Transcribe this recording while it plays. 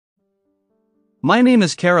My name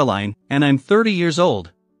is Caroline, and I'm 30 years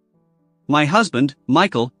old. My husband,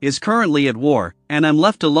 Michael, is currently at war, and I'm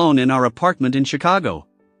left alone in our apartment in Chicago.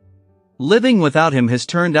 Living without him has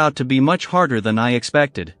turned out to be much harder than I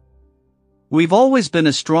expected. We've always been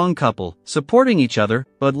a strong couple, supporting each other,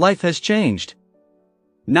 but life has changed.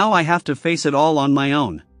 Now I have to face it all on my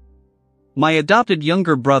own. My adopted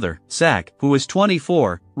younger brother, Zach, who is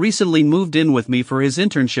 24, recently moved in with me for his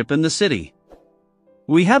internship in the city.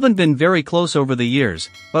 We haven't been very close over the years,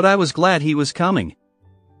 but I was glad he was coming.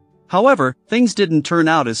 However, things didn't turn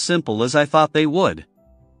out as simple as I thought they would.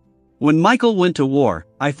 When Michael went to war,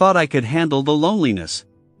 I thought I could handle the loneliness.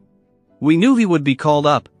 We knew he would be called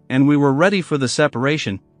up, and we were ready for the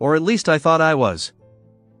separation, or at least I thought I was.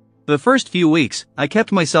 The first few weeks, I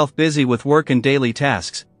kept myself busy with work and daily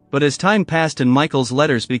tasks, but as time passed and Michael's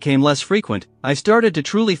letters became less frequent, I started to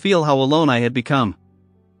truly feel how alone I had become.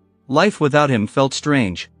 Life without him felt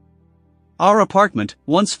strange. Our apartment,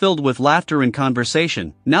 once filled with laughter and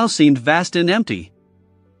conversation, now seemed vast and empty.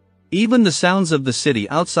 Even the sounds of the city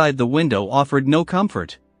outside the window offered no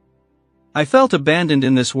comfort. I felt abandoned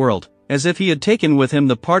in this world, as if he had taken with him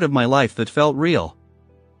the part of my life that felt real.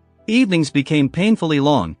 Evenings became painfully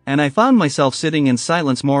long, and I found myself sitting in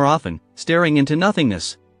silence more often, staring into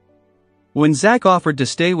nothingness. When Zach offered to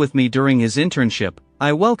stay with me during his internship,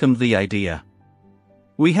 I welcomed the idea.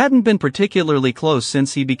 We hadn't been particularly close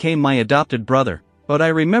since he became my adopted brother, but I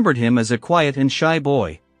remembered him as a quiet and shy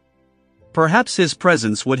boy. Perhaps his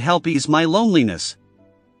presence would help ease my loneliness.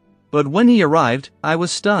 But when he arrived, I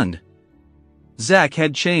was stunned. Zach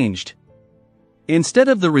had changed. Instead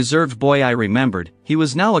of the reserved boy I remembered, he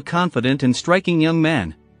was now a confident and striking young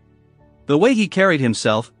man. The way he carried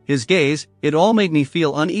himself, his gaze, it all made me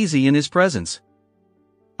feel uneasy in his presence.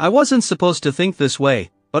 I wasn't supposed to think this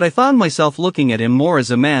way, but I found myself looking at him more as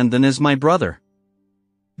a man than as my brother.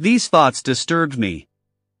 These thoughts disturbed me.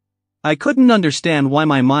 I couldn't understand why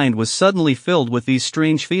my mind was suddenly filled with these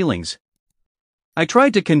strange feelings. I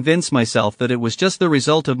tried to convince myself that it was just the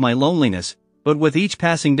result of my loneliness, but with each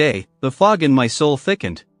passing day, the fog in my soul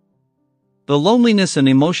thickened. The loneliness and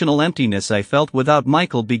emotional emptiness I felt without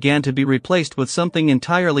Michael began to be replaced with something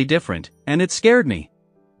entirely different, and it scared me.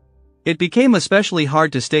 It became especially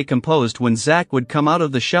hard to stay composed when Zach would come out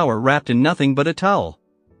of the shower wrapped in nothing but a towel.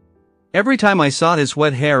 Every time I saw his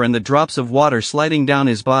wet hair and the drops of water sliding down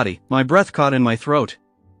his body, my breath caught in my throat.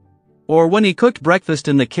 Or when he cooked breakfast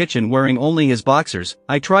in the kitchen wearing only his boxers,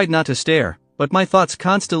 I tried not to stare, but my thoughts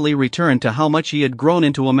constantly returned to how much he had grown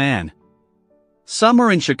into a man.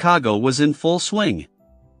 Summer in Chicago was in full swing.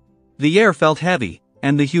 The air felt heavy,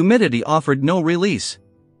 and the humidity offered no release.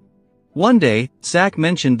 One day, Zach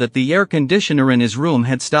mentioned that the air conditioner in his room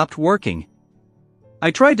had stopped working.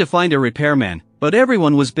 I tried to find a repairman, but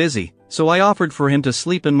everyone was busy, so I offered for him to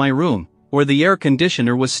sleep in my room, where the air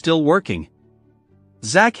conditioner was still working.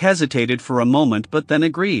 Zach hesitated for a moment but then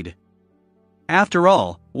agreed. After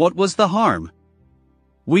all, what was the harm?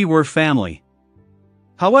 We were family.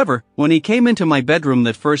 However, when he came into my bedroom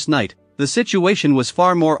that first night, the situation was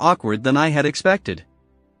far more awkward than I had expected.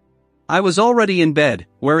 I was already in bed,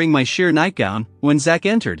 wearing my sheer nightgown, when Zach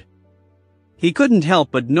entered. He couldn't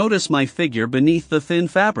help but notice my figure beneath the thin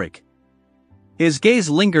fabric. His gaze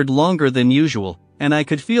lingered longer than usual, and I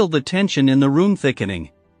could feel the tension in the room thickening.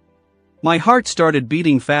 My heart started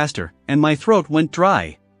beating faster, and my throat went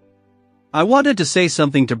dry. I wanted to say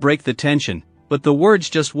something to break the tension, but the words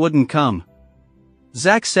just wouldn't come.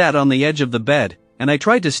 Zach sat on the edge of the bed, and I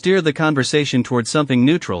tried to steer the conversation towards something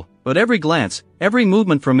neutral, but every glance, every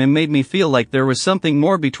movement from him made me feel like there was something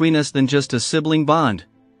more between us than just a sibling bond.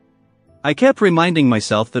 I kept reminding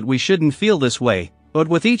myself that we shouldn't feel this way, but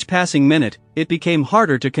with each passing minute, it became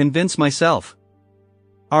harder to convince myself.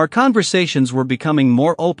 Our conversations were becoming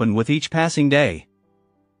more open with each passing day.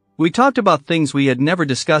 We talked about things we had never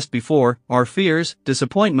discussed before, our fears,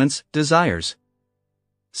 disappointments, desires.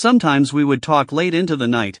 Sometimes we would talk late into the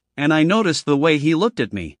night, and I noticed the way he looked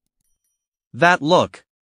at me. That look.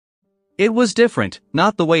 It was different,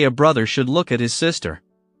 not the way a brother should look at his sister.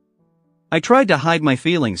 I tried to hide my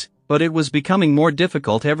feelings, but it was becoming more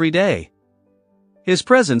difficult every day. His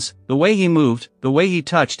presence, the way he moved, the way he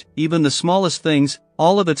touched, even the smallest things,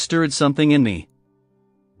 all of it stirred something in me.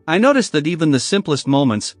 I noticed that even the simplest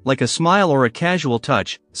moments, like a smile or a casual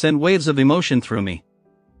touch, sent waves of emotion through me.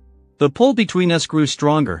 The pull between us grew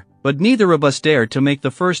stronger, but neither of us dared to make the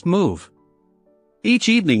first move. Each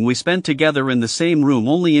evening we spent together in the same room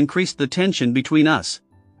only increased the tension between us.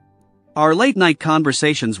 Our late-night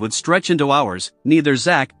conversations would stretch into hours, neither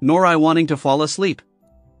Zach nor I wanting to fall asleep.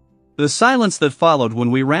 The silence that followed when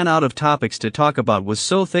we ran out of topics to talk about was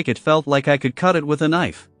so thick it felt like I could cut it with a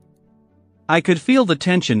knife. I could feel the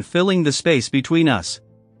tension filling the space between us.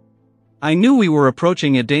 I knew we were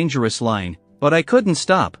approaching a dangerous line, but I couldn't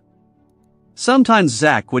stop. Sometimes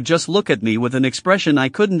Zach would just look at me with an expression I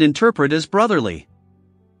couldn't interpret as brotherly.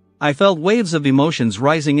 I felt waves of emotions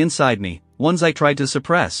rising inside me, ones I tried to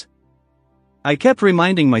suppress. I kept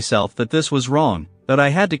reminding myself that this was wrong, that I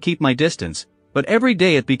had to keep my distance, but every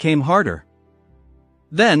day it became harder.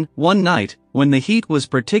 Then, one night, when the heat was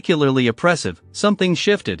particularly oppressive, something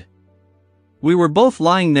shifted. We were both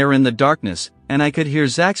lying there in the darkness, and I could hear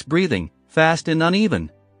Zach's breathing, fast and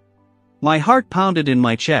uneven. My heart pounded in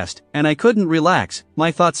my chest, and I couldn't relax,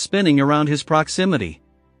 my thoughts spinning around his proximity.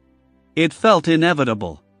 It felt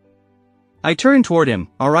inevitable. I turned toward him,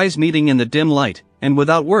 our eyes meeting in the dim light, and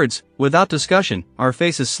without words, without discussion, our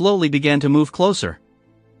faces slowly began to move closer.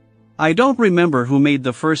 I don't remember who made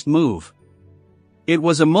the first move. It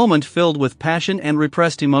was a moment filled with passion and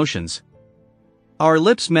repressed emotions. Our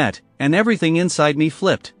lips met, and everything inside me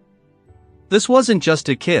flipped. This wasn't just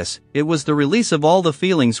a kiss, it was the release of all the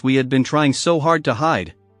feelings we had been trying so hard to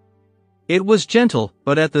hide. It was gentle,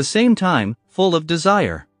 but at the same time, full of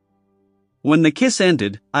desire. When the kiss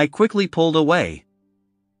ended, I quickly pulled away.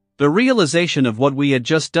 The realization of what we had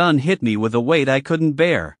just done hit me with a weight I couldn't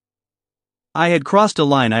bear. I had crossed a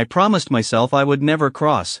line I promised myself I would never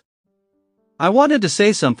cross. I wanted to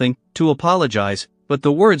say something, to apologize, but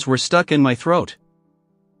the words were stuck in my throat.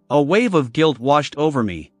 A wave of guilt washed over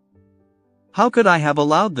me. How could I have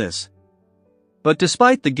allowed this? But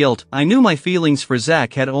despite the guilt, I knew my feelings for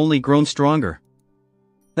Zach had only grown stronger.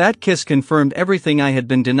 That kiss confirmed everything I had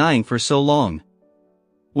been denying for so long.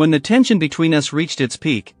 When the tension between us reached its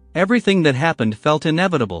peak, everything that happened felt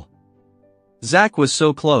inevitable. Zach was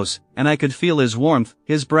so close, and I could feel his warmth,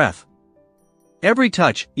 his breath. Every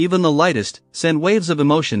touch, even the lightest, sent waves of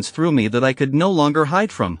emotions through me that I could no longer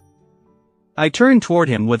hide from. I turned toward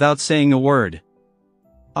him without saying a word.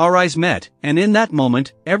 Our eyes met, and in that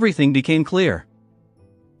moment, everything became clear.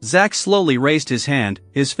 Zach slowly raised his hand,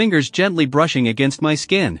 his fingers gently brushing against my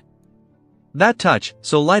skin. That touch,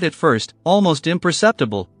 so light at first, almost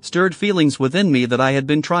imperceptible, stirred feelings within me that I had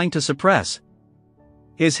been trying to suppress.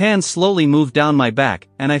 His hand slowly moved down my back,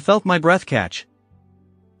 and I felt my breath catch.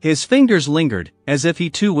 His fingers lingered, as if he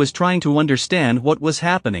too was trying to understand what was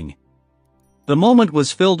happening. The moment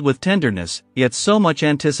was filled with tenderness, yet so much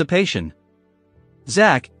anticipation.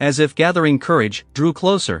 Zach, as if gathering courage, drew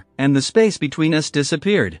closer, and the space between us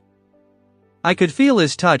disappeared. I could feel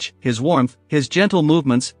his touch, his warmth, his gentle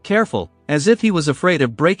movements, careful, as if he was afraid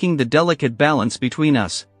of breaking the delicate balance between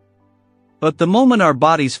us. But the moment our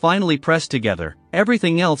bodies finally pressed together,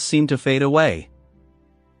 everything else seemed to fade away.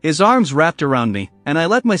 His arms wrapped around me, and I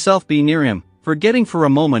let myself be near him, forgetting for a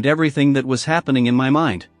moment everything that was happening in my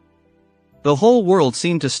mind. The whole world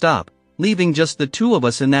seemed to stop, leaving just the two of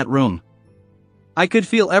us in that room. I could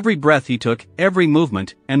feel every breath he took, every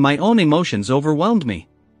movement, and my own emotions overwhelmed me.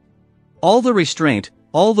 All the restraint,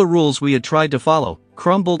 all the rules we had tried to follow,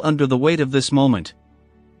 crumbled under the weight of this moment.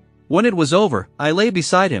 When it was over, I lay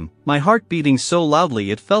beside him, my heart beating so loudly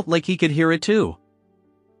it felt like he could hear it too.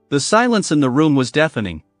 The silence in the room was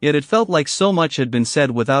deafening, yet it felt like so much had been said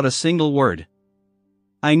without a single word.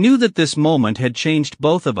 I knew that this moment had changed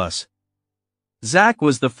both of us. Zach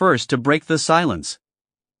was the first to break the silence.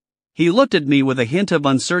 He looked at me with a hint of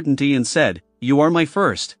uncertainty and said, "You are my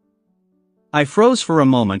first." I froze for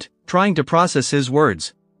a moment, trying to process his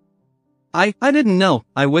words. I didn't know,"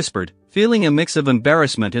 I whispered, feeling a mix of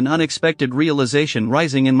embarrassment and unexpected realization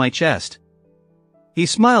rising in my chest. He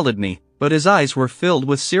smiled at me, but his eyes were filled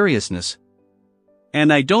with seriousness.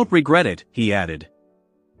 "And I don't regret it," he added.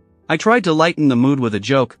 I tried to lighten the mood with a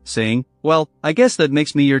joke, saying, "Well, I guess that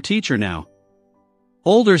makes me your teacher now.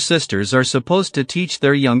 Older sisters are supposed to teach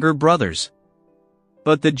their younger brothers."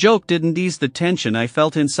 But the joke didn't ease the tension I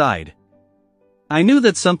felt inside. I knew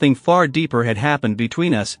that something far deeper had happened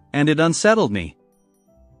between us, and it unsettled me.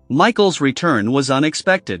 Michael's return was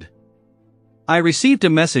unexpected. I received a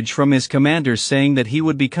message from his commanders saying that he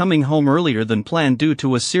would be coming home earlier than planned due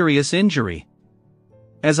to a serious injury.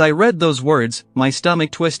 As I read those words, my stomach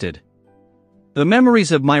twisted. The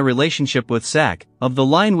memories of my relationship with Zach, of the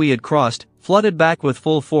line we had crossed, flooded back with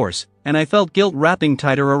full force, and I felt guilt wrapping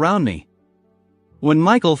tighter around me. When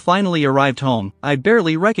Michael finally arrived home, I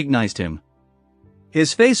barely recognized him.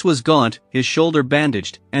 His face was gaunt, his shoulder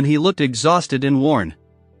bandaged, and he looked exhausted and worn.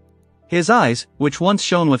 His eyes, which once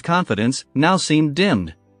shone with confidence, now seemed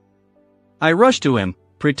dimmed. I rushed to him,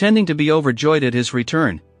 pretending to be overjoyed at his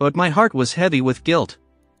return, but my heart was heavy with guilt.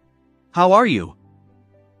 "How are you?"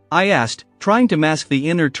 I asked, trying to mask the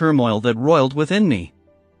inner turmoil that roiled within me.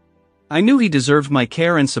 I knew he deserved my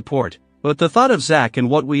care and support, but the thought of Zach and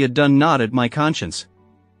what we had done gnawed at my conscience.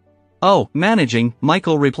 "Oh, managing,"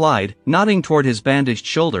 Michael replied, nodding toward his bandaged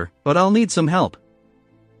shoulder, "but I'll need some help."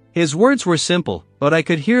 His words were simple, but I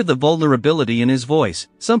could hear the vulnerability in his voice,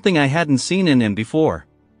 something I hadn't seen in him before.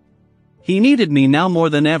 He needed me now more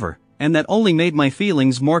than ever, and that only made my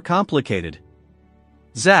feelings more complicated.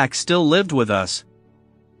 Zach still lived with us.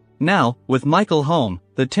 Now, with Michael home,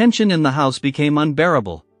 the tension in the house became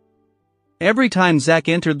unbearable. Every time Zach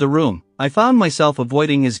entered the room, I found myself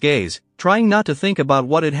avoiding his gaze, trying not to think about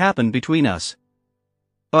what had happened between us.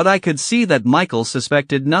 But I could see that Michael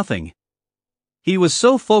suspected nothing. He was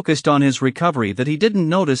so focused on his recovery that he didn't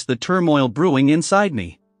notice the turmoil brewing inside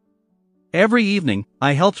me. Every evening,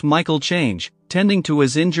 I helped Michael change, tending to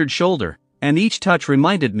his injured shoulder, and each touch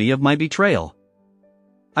reminded me of my betrayal.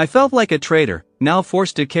 I felt like a traitor, now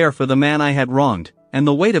forced to care for the man I had wronged, and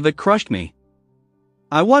the weight of it crushed me.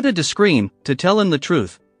 I wanted to scream, to tell him the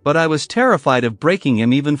truth, but I was terrified of breaking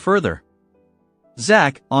him even further.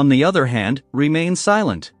 Zach, on the other hand, remained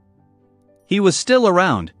silent. He was still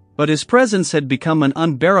around, but his presence had become an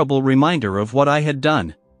unbearable reminder of what I had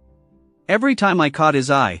done. Every time I caught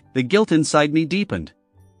his eye, the guilt inside me deepened.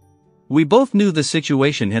 We both knew the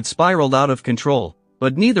situation had spiraled out of control,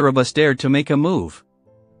 but neither of us dared to make a move.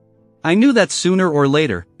 I knew that sooner or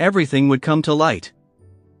later, everything would come to light.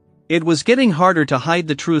 It was getting harder to hide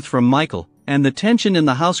the truth from Michael, and the tension in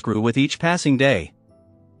the house grew with each passing day.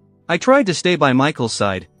 I tried to stay by Michael's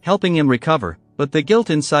side, helping him recover, but the guilt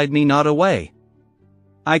inside me gnawed away.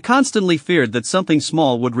 I constantly feared that something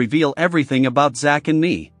small would reveal everything about Zach and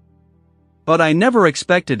me. But I never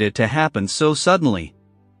expected it to happen so suddenly.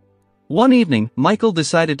 One evening, Michael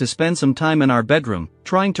decided to spend some time in our bedroom,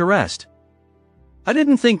 trying to rest. I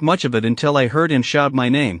didn't think much of it until I heard him shout my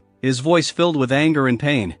name, his voice filled with anger and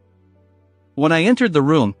pain. When I entered the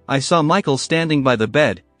room, I saw Michael standing by the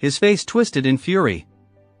bed, his face twisted in fury.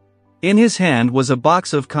 In his hand was a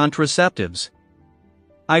box of contraceptives.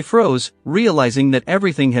 I froze, realizing that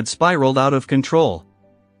everything had spiraled out of control.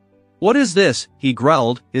 "What is this?" he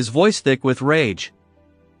growled, his voice thick with rage.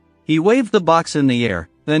 He waved the box in the air,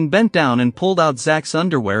 then bent down and pulled out Zach's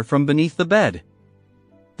underwear from beneath the bed.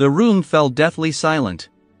 The room fell deathly silent.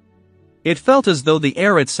 It felt as though the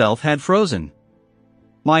air itself had frozen.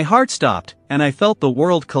 My heart stopped, and I felt the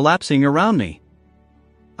world collapsing around me.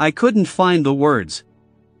 I couldn't find the words.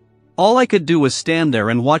 All I could do was stand there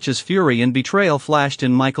and watch as fury and betrayal flashed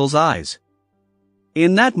in Michael's eyes.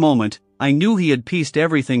 In that moment, I knew he had pieced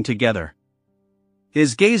everything together.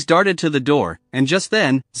 His gaze darted to the door, and just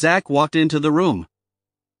then, Zach walked into the room.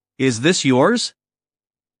 "Is this yours?"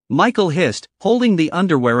 Michael hissed, holding the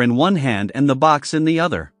underwear in one hand and the box in the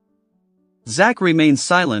other. Zach remained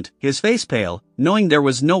silent, his face pale, knowing there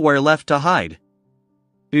was nowhere left to hide.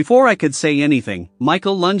 Before I could say anything,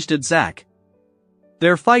 Michael lunged at Zach.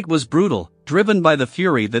 Their fight was brutal, driven by the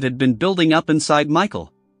fury that had been building up inside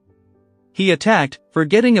Michael. He attacked,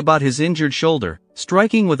 forgetting about his injured shoulder,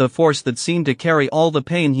 striking with a force that seemed to carry all the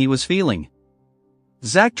pain he was feeling.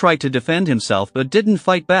 Zach tried to defend himself but didn't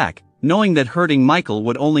fight back, knowing that hurting Michael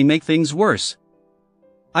would only make things worse.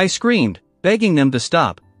 I screamed, begging them to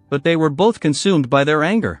stop, but they were both consumed by their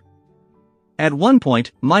anger. At one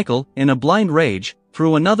point, Michael, in a blind rage,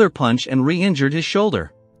 threw another punch and re-injured his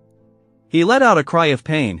shoulder. He let out a cry of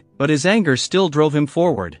pain, but his anger still drove him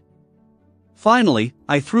forward. Finally,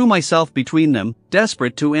 I threw myself between them,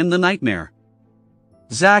 desperate to end the nightmare.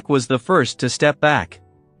 Zach was the first to step back.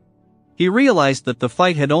 He realized that the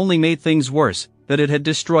fight had only made things worse, that it had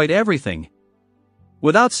destroyed everything.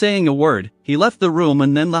 Without saying a word, he left the room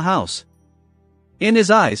and then the house. In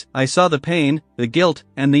his eyes, I saw the pain, the guilt,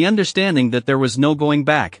 and the understanding that there was no going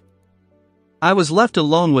back. I was left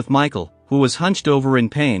alone with Michael, who was hunched over in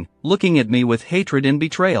pain, looking at me with hatred and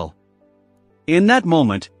betrayal. In that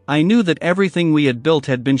moment, I knew that everything we had built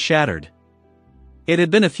had been shattered. It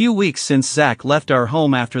had been a few weeks since Zach left our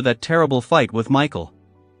home after that terrible fight with Michael.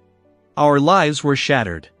 Our lives were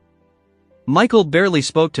shattered. Michael barely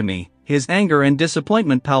spoke to me, his anger and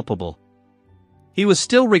disappointment palpable. He was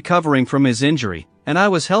still recovering from his injury, and I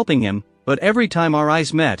was helping him, but every time our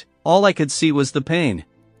eyes met, all I could see was the pain.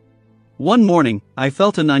 One morning, I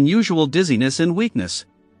felt an unusual dizziness and weakness.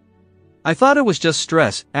 I thought it was just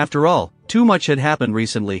stress, after all, too much had happened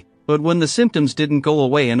recently, but when the symptoms didn't go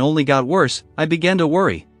away and only got worse, I began to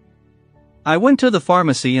worry. I went to the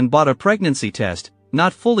pharmacy and bought a pregnancy test,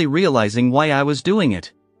 not fully realizing why I was doing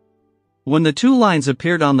it. When the 2 lines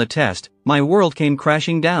appeared on the test, my world came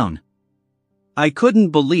crashing down. I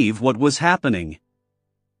couldn't believe what was happening.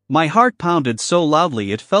 My heart pounded so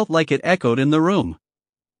loudly it felt like it echoed in the room.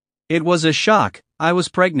 It was a shock. I was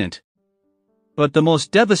pregnant. But the most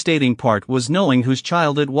devastating part was knowing whose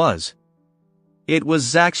child it was. It was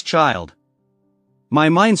Zach's child. My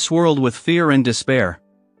mind swirled with fear and despair.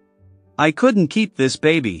 I couldn't keep this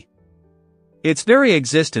baby. Its very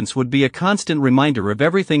existence would be a constant reminder of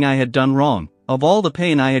everything I had done wrong, of all the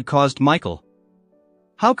pain I had caused Michael.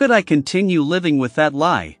 How could I continue living with that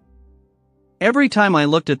lie? Every time I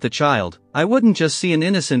looked at the child, I wouldn't just see an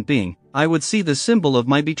innocent being, I would see the symbol of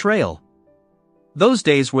my betrayal. Those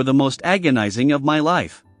days were the most agonizing of my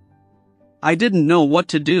life. I didn't know what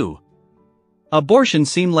to do. Abortion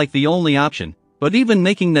seemed like the only option, but even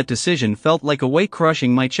making that decision felt like a weight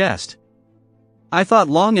crushing my chest. I thought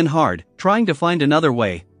long and hard, trying to find another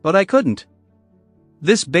way, but I couldn't.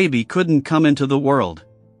 This baby couldn't come into the world.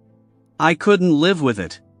 I couldn't live with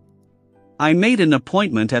it. I made an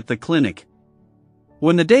appointment at the clinic.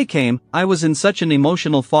 When the day came, I was in such an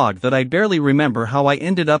emotional fog that I barely remember how I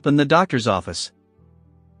ended up in the doctor's office.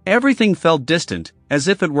 Everything felt distant, as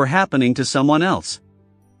if it were happening to someone else.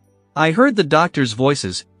 I heard the doctor's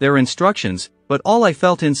voices, their instructions, but all I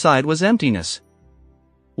felt inside was emptiness.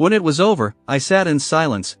 When it was over, I sat in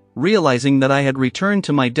silence, realizing that I had returned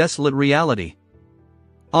to my desolate reality.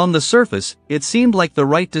 On the surface, it seemed like the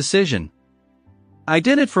right decision. I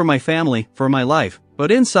did it for my family, for my life, but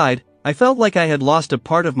inside, I felt like I had lost a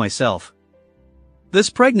part of myself. This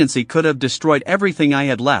pregnancy could have destroyed everything I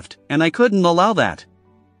had left, and I couldn't allow that.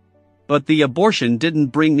 But the abortion didn't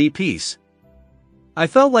bring me peace. I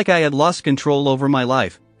felt like I had lost control over my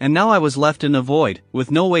life, and now I was left in a void,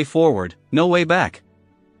 with no way forward, no way back.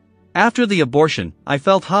 After the abortion, I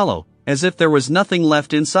felt hollow, as if there was nothing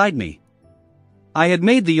left inside me. I had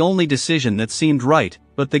made the only decision that seemed right,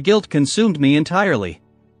 but the guilt consumed me entirely.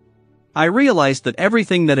 I realized that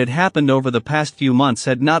everything that had happened over the past few months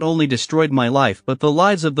had not only destroyed my life but the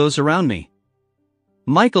lives of those around me.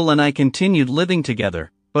 Michael and I continued living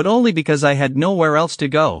together, but only because I had nowhere else to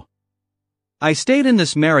go. I stayed in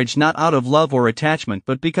this marriage not out of love or attachment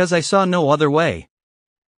but because I saw no other way.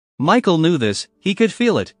 Michael knew this, he could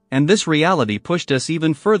feel it, and this reality pushed us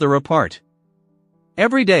even further apart.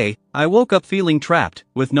 Every day, I woke up feeling trapped,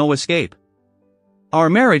 with no escape. Our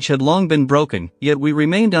marriage had long been broken, yet we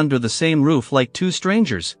remained under the same roof like two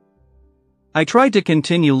strangers. I tried to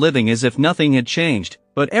continue living as if nothing had changed,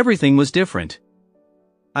 but everything was different.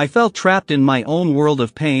 I felt trapped in my own world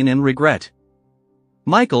of pain and regret.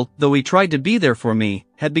 Michael, though he tried to be there for me,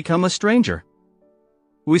 had become a stranger.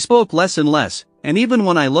 We spoke less and less, and even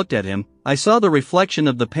when I looked at him, I saw the reflection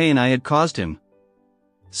of the pain I had caused him.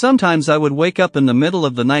 Sometimes I would wake up in the middle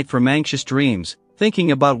of the night from anxious dreams, thinking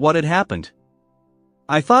about what had happened.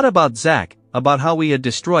 I thought about Zach, about how we had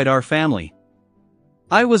destroyed our family.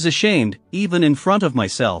 I was ashamed, even in front of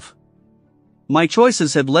myself. My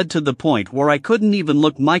choices had led to the point where I couldn't even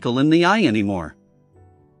look Michael in the eye anymore.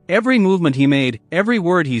 Every movement he made, every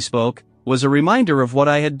word he spoke, was a reminder of what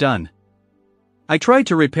I had done. I tried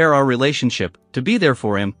to repair our relationship, to be there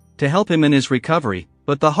for him, to help him in his recovery,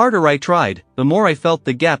 but the harder I tried, the more I felt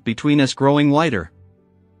the gap between us growing wider.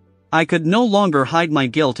 I could no longer hide my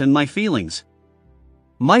guilt and my feelings.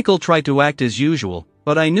 Michael tried to act as usual,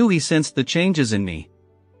 but I knew he sensed the changes in me.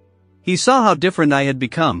 He saw how different I had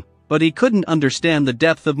become, but he couldn't understand the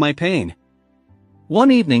depth of my pain. One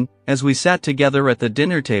evening, as we sat together at the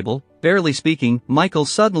dinner table, barely speaking, Michael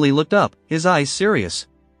suddenly looked up, his eyes serious.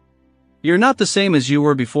 "You're not the same as you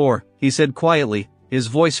were before," he said quietly, his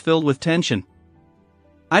voice filled with tension.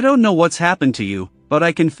 "I don't know what's happened to you, but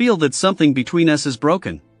I can feel that something between us is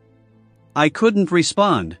broken." I couldn't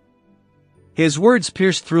respond. His words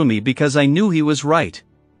pierced through me because I knew he was right.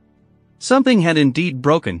 Something had indeed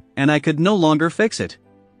broken, and I could no longer fix it.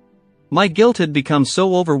 My guilt had become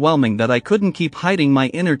so overwhelming that I couldn't keep hiding my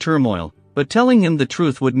inner turmoil, but telling him the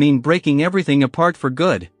truth would mean breaking everything apart for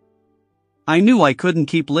good. I knew I couldn't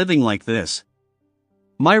keep living like this.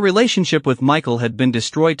 My relationship with Michael had been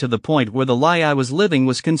destroyed to the point where the lie I was living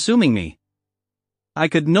was consuming me. I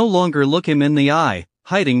could no longer look him in the eye,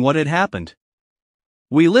 hiding what had happened.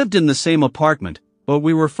 We lived in the same apartment, but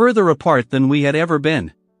we were further apart than we had ever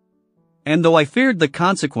been. And though I feared the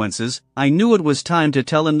consequences, I knew it was time to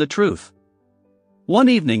tell him the truth. One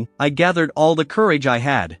evening, I gathered all the courage I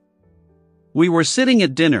had. We were sitting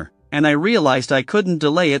at dinner, and I realized I couldn't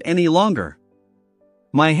delay it any longer.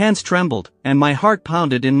 My hands trembled, and my heart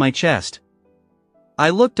pounded in my chest.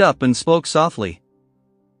 I looked up and spoke softly.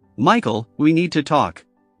 "Michael, we need to talk."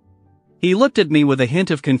 He looked at me with a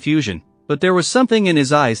hint of confusion, but there was something in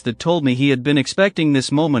his eyes that told me he had been expecting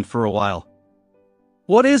this moment for a while.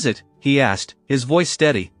 "What is it?" he asked, his voice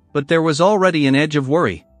steady, but there was already an edge of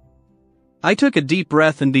worry. I took a deep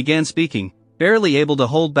breath and began speaking, barely able to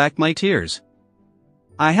hold back my tears.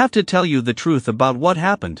 I have to tell you the truth about what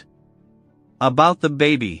happened. About the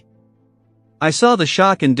baby. I saw the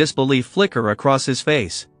shock and disbelief flicker across his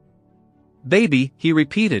face. Baby, he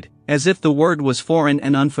repeated, as if the word was foreign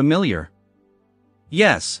and unfamiliar.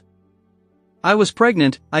 Yes. I was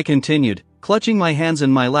pregnant, I continued, clutching my hands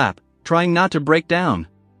in my lap, trying not to break down.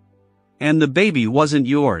 And the baby wasn't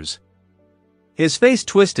yours. His face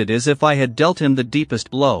twisted as if I had dealt him the deepest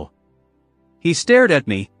blow. He stared at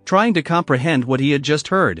me, trying to comprehend what he had just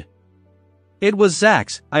heard. It was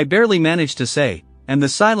Zach's, I barely managed to say, and the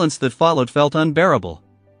silence that followed felt unbearable.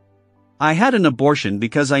 I had an abortion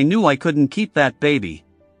because I knew I couldn't keep that baby.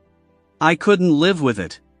 I couldn't live with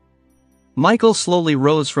it. Michael slowly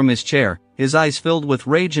rose from his chair, his eyes filled with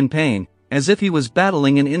rage and pain, as if he was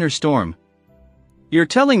battling an inner storm. You're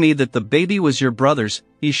telling me that the baby was your brother's,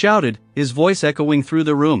 he shouted, his voice echoing through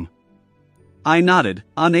the room. I nodded,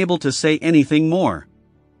 unable to say anything more.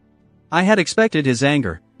 I had expected his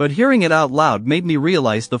anger, but hearing it out loud made me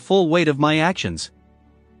realize the full weight of my actions.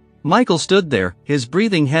 Michael stood there, his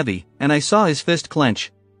breathing heavy, and I saw his fist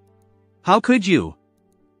clench. How could you?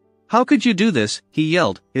 How could you do this? He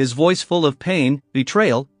yelled, his voice full of pain,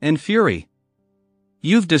 betrayal, and fury.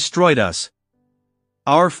 You've destroyed us.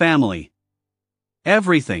 Our family.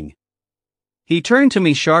 Everything. He turned to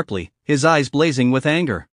me sharply, his eyes blazing with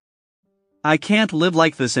anger. I can't live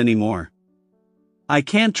like this anymore. I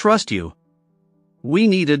can't trust you. We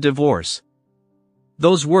need a divorce.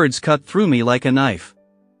 Those words cut through me like a knife.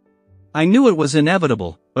 I knew it was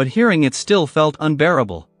inevitable, but hearing it still felt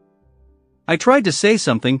unbearable. I tried to say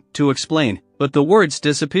something, to explain, but the words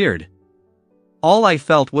disappeared. All I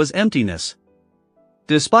felt was emptiness.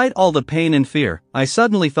 Despite all the pain and fear, I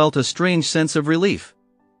suddenly felt a strange sense of relief.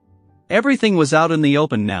 Everything was out in the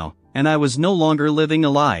open now, and I was no longer living a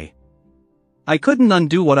lie. I couldn't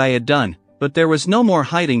undo what I had done, but there was no more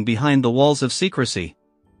hiding behind the walls of secrecy.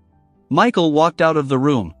 Michael walked out of the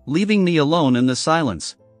room, leaving me alone in the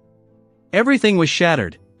silence. Everything was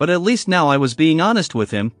shattered, but at least now I was being honest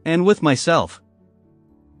with him, and with myself.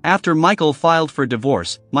 After Michael filed for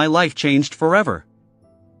divorce, my life changed forever.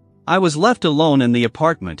 I was left alone in the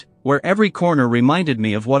apartment, where every corner reminded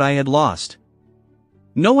me of what I had lost.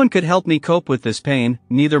 No one could help me cope with this pain,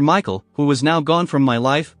 neither Michael, who was now gone from my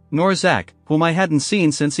life, nor Zach, whom I hadn't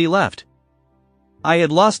seen since he left. I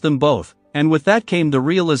had lost them both, and with that came the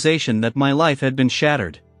realization that my life had been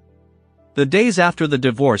shattered. The days after the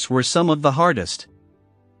divorce were some of the hardest.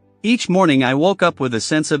 Each morning I woke up with a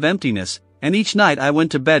sense of emptiness, and each night I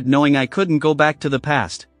went to bed knowing I couldn't go back to the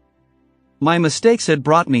past. My mistakes had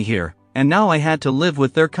brought me here, and now I had to live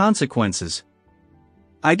with their consequences.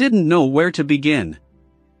 I didn't know where to begin.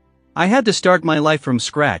 I had to start my life from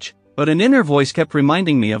scratch, but an inner voice kept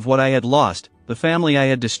reminding me of what I had lost, the family I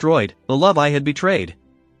had destroyed, the love I had betrayed.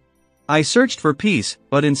 I searched for peace,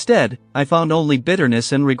 but instead, I found only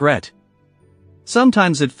bitterness and regret.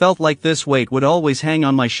 Sometimes it felt like this weight would always hang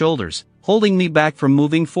on my shoulders, holding me back from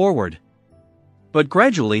moving forward. But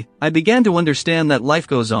gradually, I began to understand that life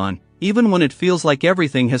goes on, even when it feels like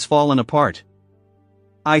everything has fallen apart.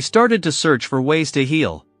 I started to search for ways to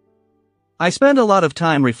heal. I spent a lot of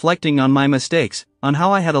time reflecting on my mistakes, on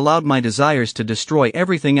how I had allowed my desires to destroy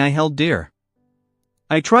everything I held dear.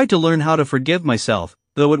 I tried to learn how to forgive myself,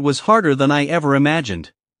 though it was harder than I ever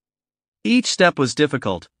imagined. Each step was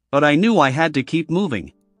difficult, but I knew I had to keep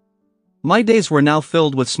moving. My days were now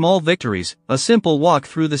filled with small victories, a simple walk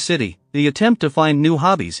through the city, the attempt to find new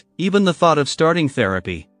hobbies, even the thought of starting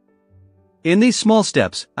therapy. In these small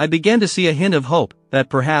steps, I began to see a hint of hope, that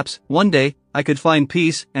perhaps, one day, I could find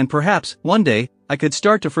peace, and perhaps, one day, I could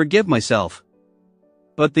start to forgive myself.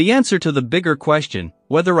 But the answer to the bigger question,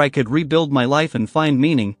 whether I could rebuild my life and find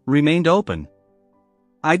meaning, remained open.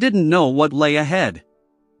 I didn't know what lay ahead.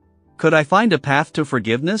 Could I find a path to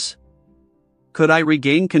forgiveness? Could I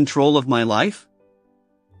regain control of my life?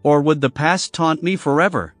 Or would the past taunt me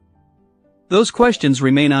forever? Those questions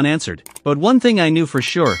remain unanswered, but one thing I knew for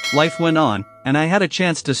sure, life went on, and I had a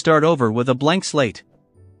chance to start over with a blank slate.